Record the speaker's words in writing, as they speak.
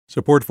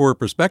Support for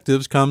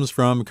Perspectives comes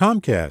from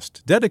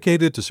Comcast,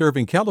 dedicated to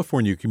serving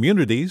California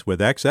communities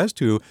with access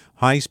to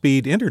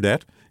high-speed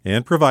internet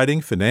and providing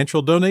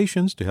financial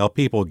donations to help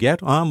people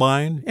get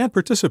online and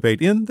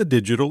participate in the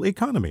digital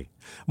economy.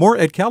 More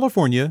at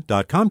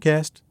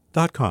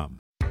california.comcast.com.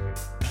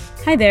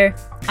 Hi there,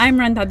 I'm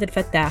Randa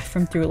Abdel-Fattah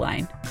from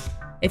Throughline.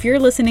 If you're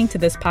listening to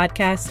this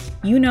podcast,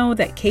 you know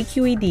that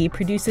KQED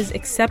produces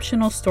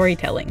exceptional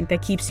storytelling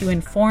that keeps you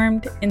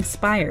informed,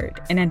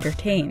 inspired, and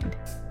entertained.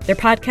 Their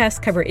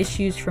podcasts cover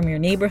issues from your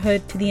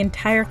neighborhood to the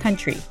entire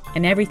country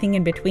and everything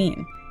in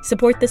between.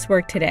 Support this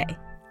work today.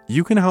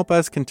 You can help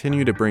us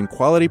continue to bring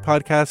quality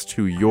podcasts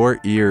to your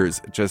ears.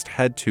 Just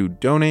head to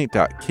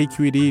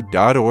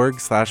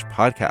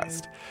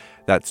donate.kqed.org/podcast.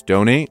 That's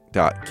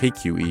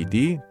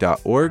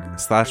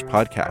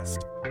donate.kqed.org/podcast.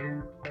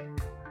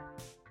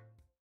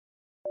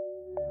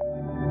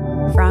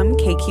 From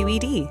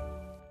KQED.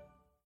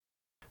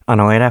 On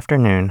a late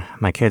afternoon,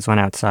 my kids went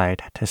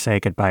outside to say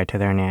goodbye to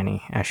their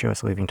nanny as she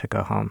was leaving to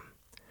go home.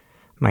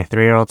 My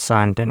 3-year-old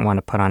son didn't want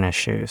to put on his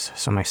shoes,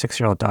 so my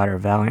 6-year-old daughter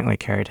valiantly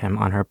carried him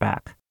on her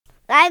back,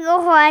 like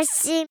a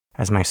horsey,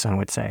 as my son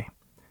would say.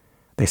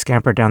 They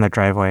scampered down the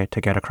driveway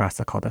to get across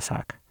the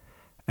cul-de-sac.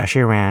 As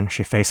she ran,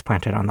 she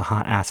face-planted on the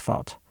hot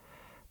asphalt.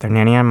 Their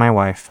nanny and my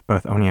wife,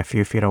 both only a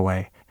few feet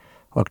away,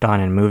 looked on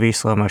in movie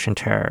slow-motion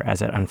terror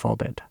as it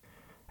unfolded.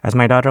 As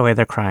my daughter lay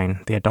there crying,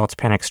 the adults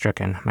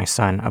panic-stricken, my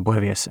son,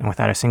 oblivious and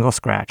without a single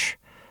scratch,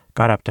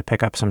 got up to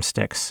pick up some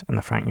sticks in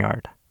the front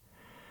yard.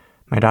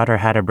 My daughter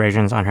had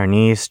abrasions on her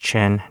knees,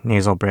 chin,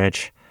 nasal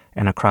bridge,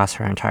 and across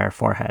her entire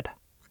forehead.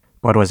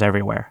 Blood was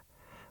everywhere.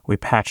 We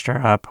patched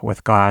her up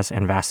with gauze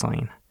and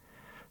Vaseline.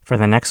 For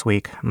the next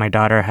week, my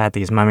daughter had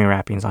these mummy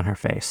wrappings on her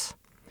face.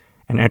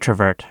 An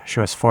introvert,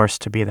 she was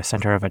forced to be the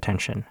center of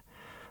attention.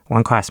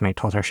 One classmate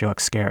told her she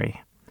looked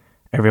scary.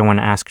 Everyone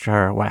asked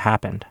her what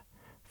happened.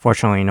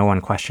 Fortunately, no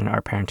one questioned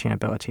our parenting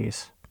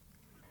abilities.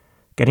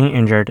 Getting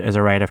injured is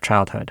a rite of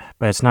childhood,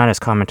 but it's not as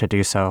common to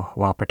do so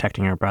while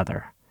protecting your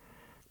brother.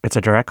 It's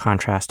a direct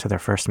contrast to their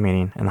first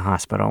meeting in the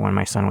hospital when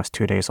my son was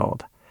 2 days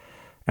old,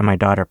 and my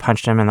daughter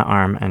punched him in the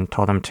arm and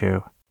told him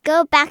to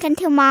go back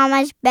into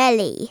Mama's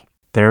belly.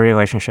 Their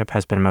relationship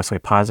has been mostly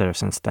positive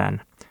since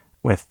then,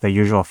 with the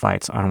usual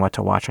fights on what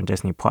to watch on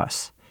Disney+,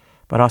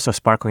 but also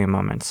sparkling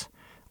moments,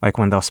 like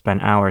when they'll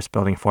spend hours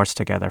building forts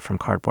together from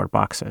cardboard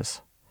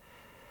boxes.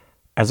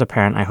 As a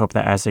parent, I hope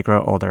that as they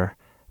grow older,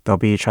 they'll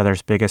be each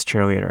other's biggest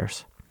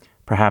cheerleaders,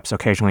 perhaps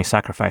occasionally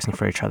sacrificing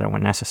for each other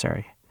when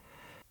necessary.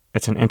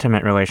 It's an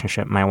intimate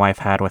relationship my wife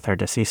had with her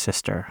deceased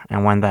sister,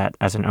 and one that,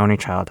 as an only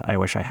child, I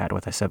wish I had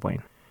with a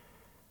sibling.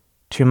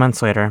 2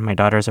 months later, my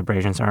daughter's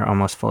abrasions are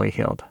almost fully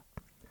healed.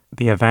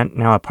 The event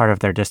now a part of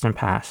their distant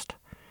past,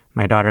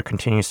 my daughter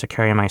continues to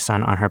carry my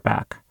son on her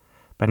back,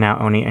 but now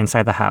only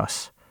inside the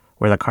house,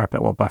 where the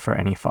carpet will buffer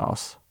any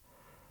falls.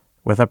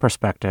 With a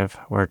perspective,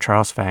 we're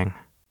Charles Feng,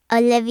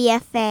 Olivia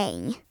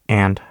Feng,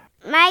 and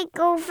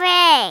Michael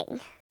Feng.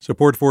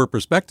 Support for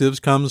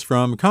Perspectives comes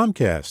from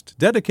Comcast,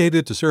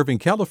 dedicated to serving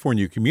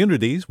California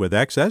communities with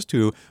access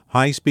to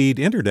high-speed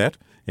internet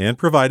and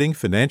providing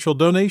financial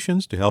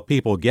donations to help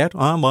people get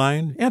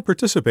online and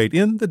participate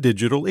in the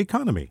digital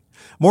economy.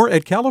 More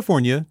at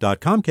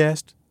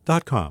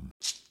california.comcast.com.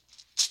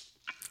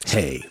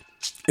 Hey,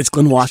 it's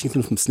Glenn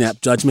Washington from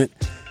Snap Judgment,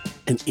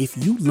 and if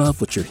you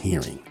love what you're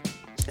hearing,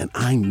 and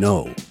I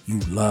know you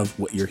love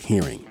what you're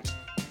hearing,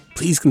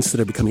 please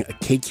consider becoming a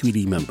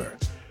KQED member.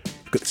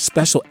 You get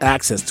special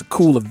access to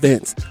cool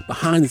events,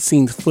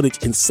 behind-the-scenes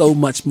footage, and so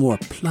much more.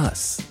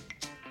 Plus,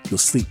 you'll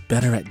sleep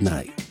better at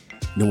night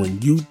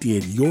knowing you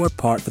did your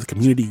part for the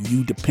community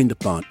you depend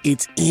upon.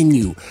 It's in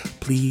you.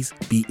 Please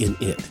be in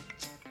it.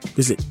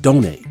 Visit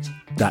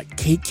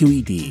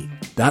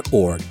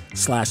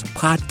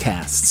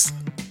donate.kqed.org/podcasts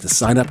to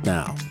sign up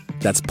now.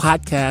 That's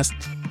podcast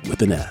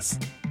with an S.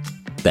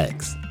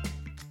 Thanks.